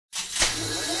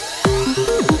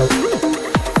Welcome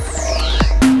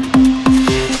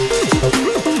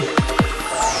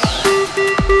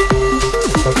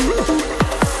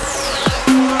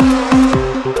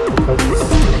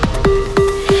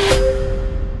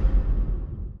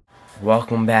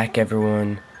back,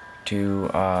 everyone,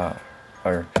 to,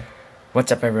 or,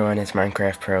 what's up, everyone, it's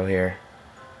Minecraft Pro here.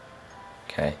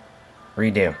 Okay,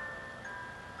 redo.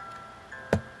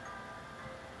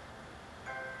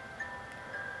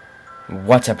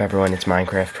 What's up, everyone, it's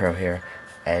Minecraft Pro here,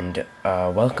 and,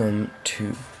 welcome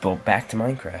to, back to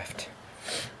Minecraft.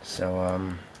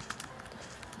 So,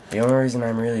 the only reason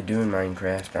I'm really doing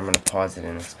Minecraft, I'm gonna pause it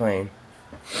and explain.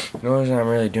 The only reason I'm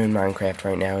really doing Minecraft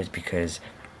right now is because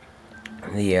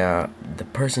the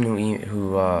person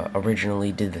who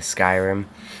originally did the Skyrim,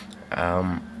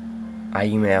 I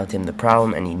emailed him the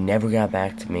problem and he never got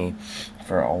back to me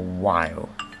for a while.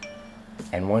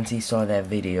 And once he saw that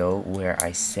video where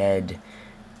I said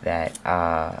that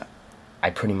I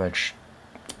pretty much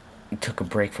took a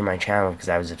break from my channel because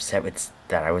I was upset with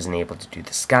that I wasn't able to do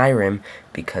the Skyrim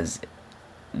because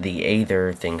the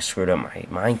Aether thing screwed up my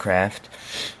Minecraft,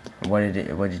 what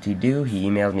did he do? He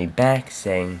emailed me back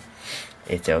saying,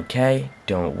 "It's okay,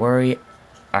 don't worry,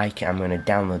 I'm going to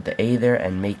download the Aether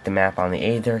and make the map on the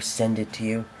Aether, send it to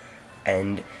you,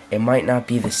 and it might not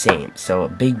be the same." So a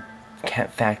big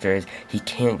factor is he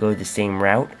can't go the same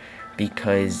route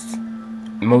because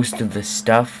most of the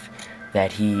stuff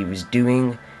that he was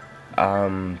doing,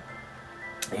 you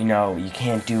know, you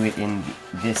can't do it in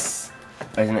this,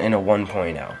 in a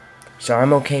 1.0. So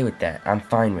I'm okay with that, I'm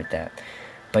fine with that.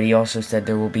 But he also said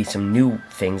there will be some new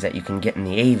things that you can get in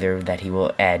the Aether that he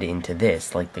will add into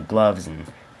this, like the gloves and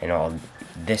all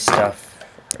this stuff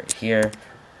right here,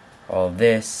 all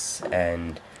this,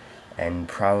 and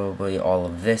probably all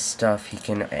of this stuff he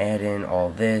can add in, all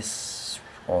this.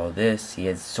 He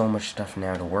has so much stuff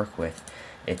now to work with,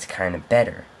 it's kind of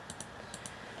better.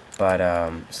 But,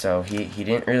 so he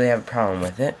didn't really have a problem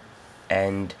with it,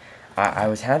 and I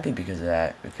was happy because of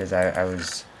that, because I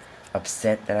was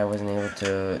upset that I wasn't able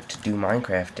to do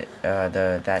Minecraft,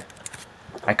 that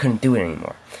I couldn't do it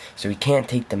anymore. So he can't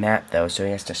take the map though, so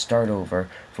he has to start over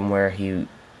from where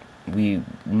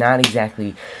not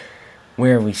exactly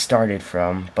where we started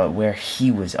from, but where he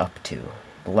was up to.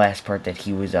 The last part that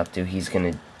he was up to, he's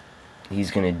gonna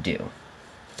do.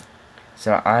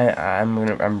 So I'm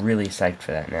really psyched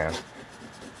for that now,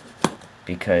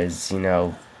 because, you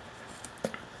know,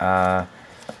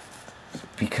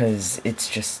 because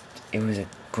it was a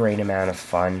great amount of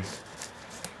fun,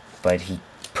 but he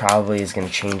probably is going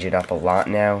to change it up a lot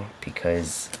now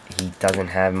because he doesn't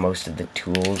have most of the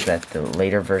tools that the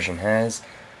later version has.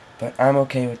 But I'm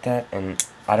okay with that, and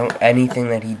anything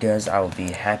that he does I will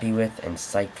be happy with and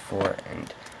psyched for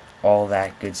and all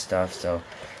that good stuff. So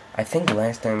I think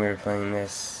last time we were playing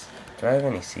this, do I have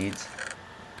any seeds?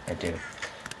 I do.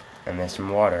 And there's some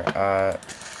water.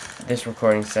 This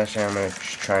recording session I'm going to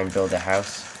try and build a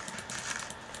house.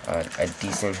 A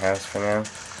decent house for now,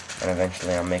 and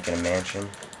eventually I'll make it a mansion.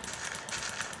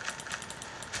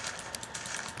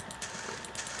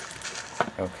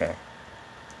 Okay.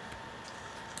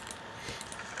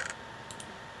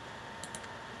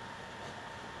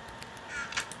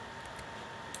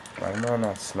 Why am I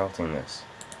not smelting this?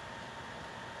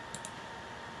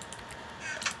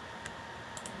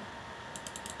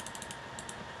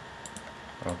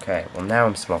 Okay, well now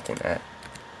I'm smelting that.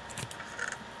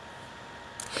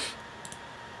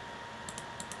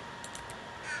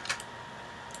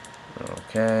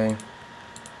 Okay.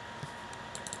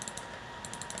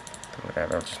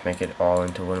 Whatever, I'll just make it all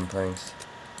into wooden planks.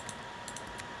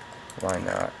 Why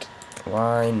not?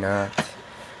 Why not?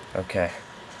 Okay.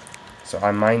 So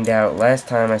I mined out, last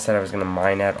time I said I was going to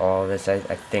mine out all of this, I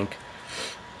think,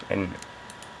 and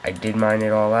I did mine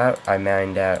it all out. I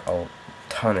mined out a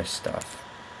ton of stuff.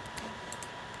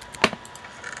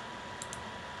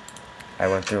 I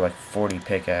went through like 40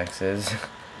 pickaxes.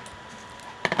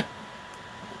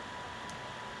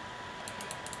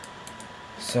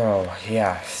 So,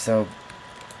 yeah, so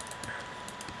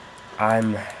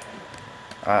I'm,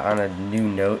 on a new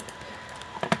note,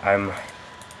 I'm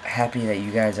happy that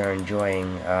you guys are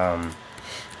enjoying, what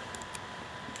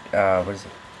is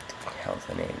it, hell's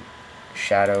the name,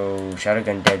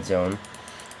 Shadowgun Dead Zone.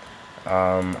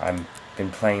 I've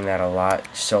been playing that a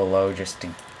lot, solo, just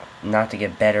to, not to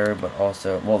get better, but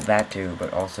also, well, that too,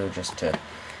 but also just to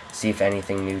see if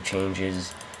anything new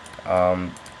changes,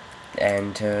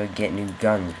 and to get new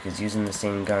guns, because using the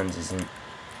same guns isn't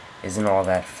all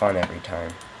that fun every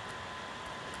time.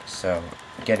 So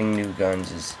getting new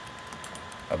guns is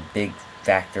a big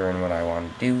factor in what I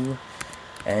want to do,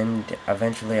 and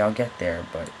eventually I'll get there.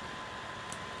 But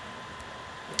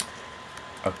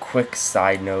a quick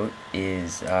side note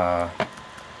is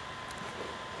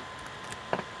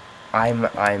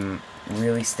I'm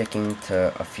really sticking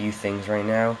to a few things right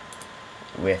now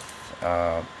with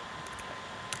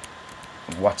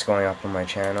what's going up on my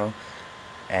channel,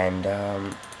 and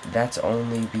that's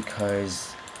only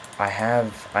because I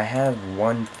have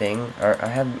one thing, or I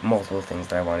have multiple things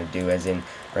that I want to do, as in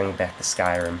bringing back the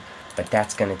Skyrim, but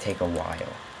that's gonna take a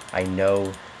while. I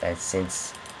know that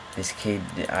since this kid,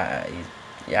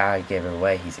 yeah, I gave it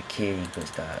away. He's a kid. He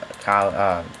goes to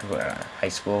high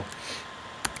school.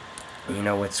 You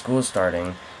know, with school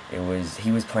starting, he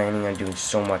was planning on doing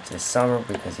so much this summer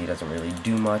because he doesn't really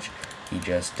do much. He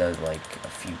just does like a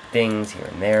few things here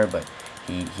and there, but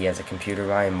he has a computer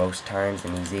by him most times,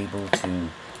 and he's able to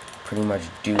pretty much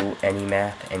do any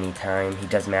math anytime. He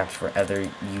does maps for other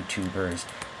YouTubers,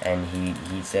 and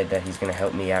he said that he's gonna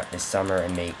help me out this summer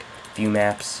and make a few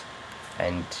maps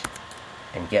and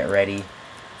get ready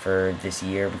for this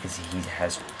year, because he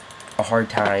has a hard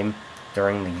time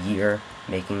during the year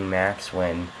making maps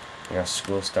when, you know,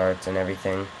 school starts and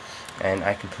everything, and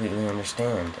I completely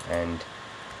understand. And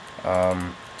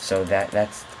so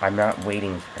that's I'm not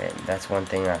waiting for him. That's one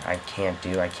thing I can't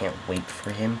do. I can't wait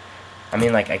for him. I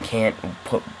mean, like, I can't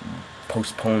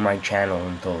postpone my channel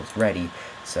until it's ready.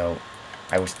 So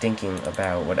I was thinking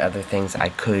about what other things I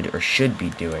could or should be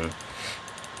doing,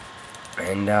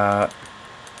 and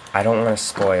I don't want to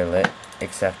spoil it,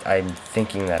 except I'm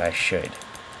thinking that I should,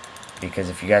 because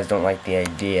if you guys don't like the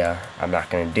idea, I'm not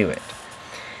going to do it.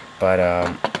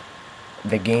 But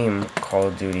the game Call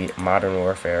of Duty Modern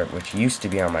Warfare, which used to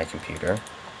be on my computer,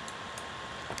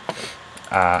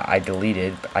 I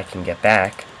deleted, but I can get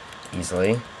back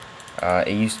easily. It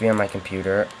used to be on my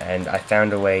computer, and I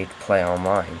found a way to play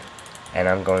online, and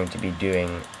I'm going to be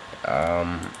doing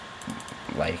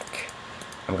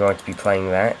I'm going to be playing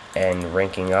that and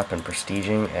ranking up and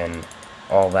prestiging and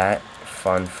all that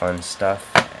fun stuff.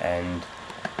 And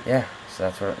yeah, so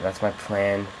that's my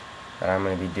plan that I'm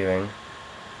going to be doing.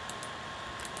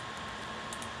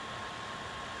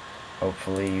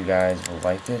 Hopefully you guys will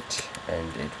like it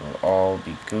and it will all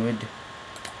be good.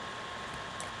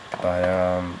 But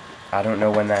I don't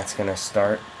know when that's going to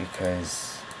start,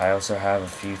 because I also have a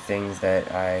few things that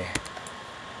I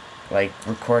like.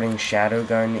 Recording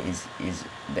Shadowgun is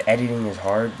the editing is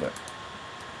hard, but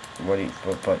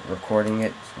recording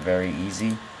it's very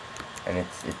easy, and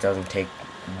it doesn't take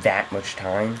that much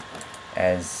time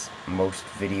as most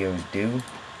videos do.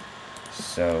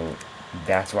 So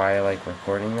that's why I like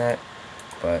recording that.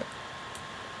 But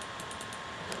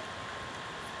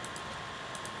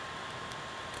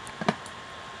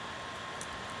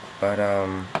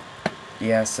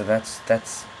yeah, so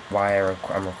that's why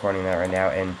I'm recording that right now.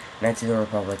 And Knights of the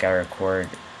Republic I record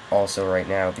also right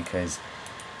now, because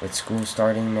with school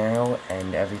starting now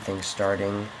and everything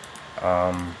starting,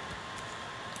 by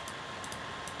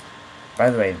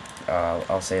the way,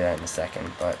 I'll say that in a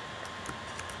second, but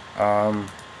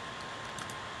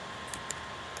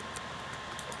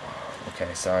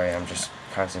okay, sorry, I'm just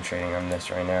concentrating on this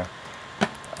right now.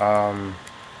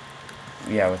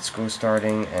 Yeah, with school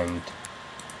starting and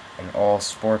all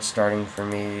sports starting for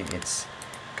me, it's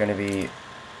gonna be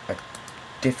a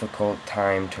difficult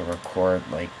time to record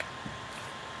like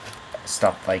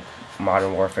stuff like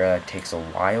Modern Warfare that takes a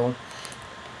while.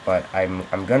 But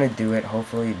I'm gonna do it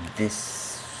hopefully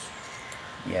this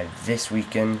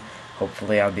weekend.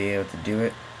 Hopefully I'll be able to do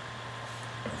it.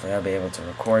 Hopefully I'll be able to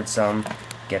record some,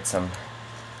 get some,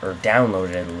 or download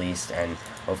it at least, and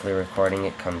hopefully recording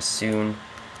it comes soon.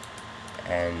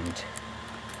 And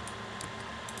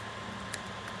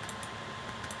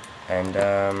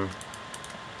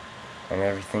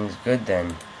everything's good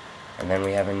then. And then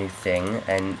we have a new thing,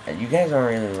 and you guys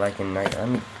aren't really liking night.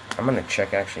 I'm gonna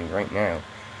check actually right now.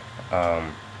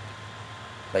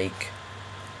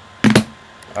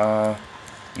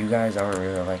 You guys aren't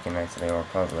really liking Knights of the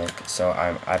Republic, so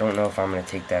I don't know if I'm gonna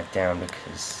take that down,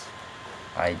 because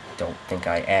I don't think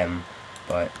I am,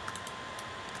 but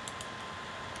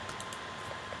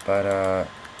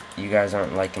you guys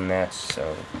aren't liking that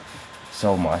so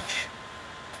much.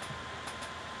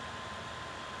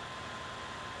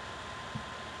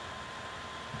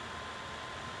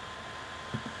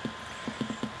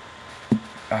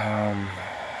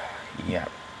 Yeah.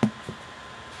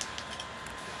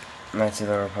 Knights of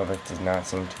the Republic does not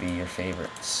seem to be your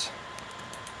favorites.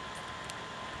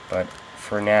 But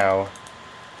for now,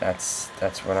 that's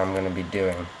what I'm gonna be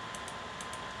doing,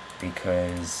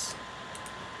 because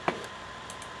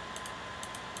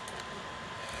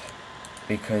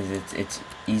it's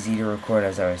easy to record,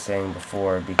 as I was saying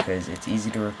before, because it's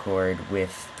easy to record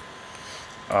with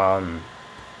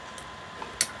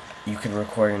you can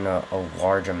record in a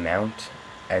large amount,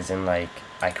 as in like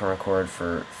I can record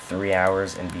for 3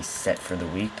 hours and be set for the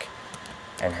week,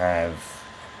 and have,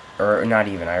 or not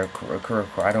even, I don't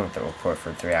have to record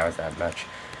for 3 hours that much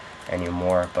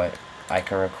anymore, but I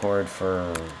can record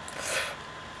for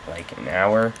like an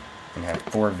hour and have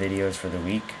 4 videos for the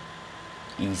week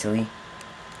easily,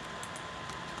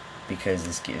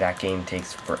 because that game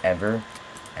takes forever,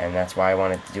 and that's why I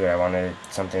wanted to do it. I wanted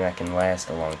something that can last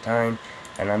a long time,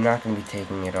 and I'm not going to be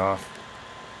taking it off,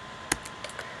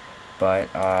 but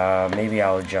maybe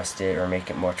I'll adjust it or make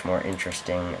it much more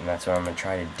interesting, and that's what I'm going to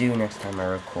try to do next time I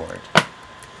record.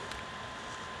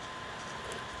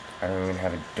 I don't even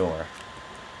have a door.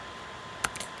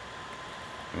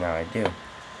 Now I do.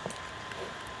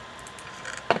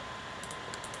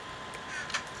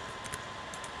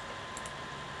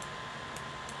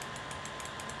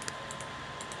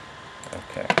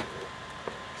 Okay.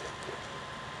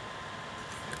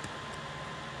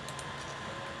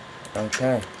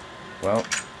 Okay. Well.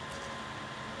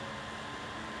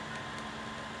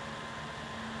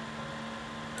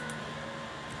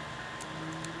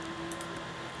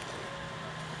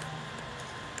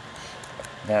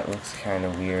 That looks kind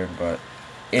of weird, but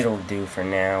it'll do for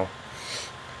now.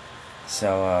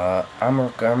 So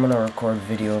I'm gonna record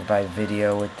video by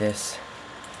video with this,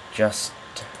 just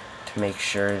to make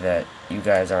sure that you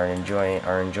guys are enjoying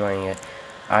it.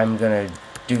 I'm gonna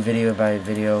do video by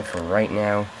video for right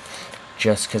now,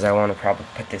 just because I want to probably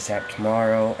put this out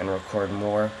tomorrow and record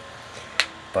more.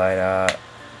 But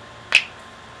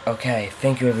okay,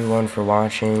 thank you everyone for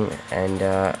watching, and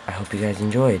I hope you guys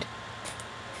enjoyed.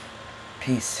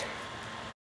 Peace.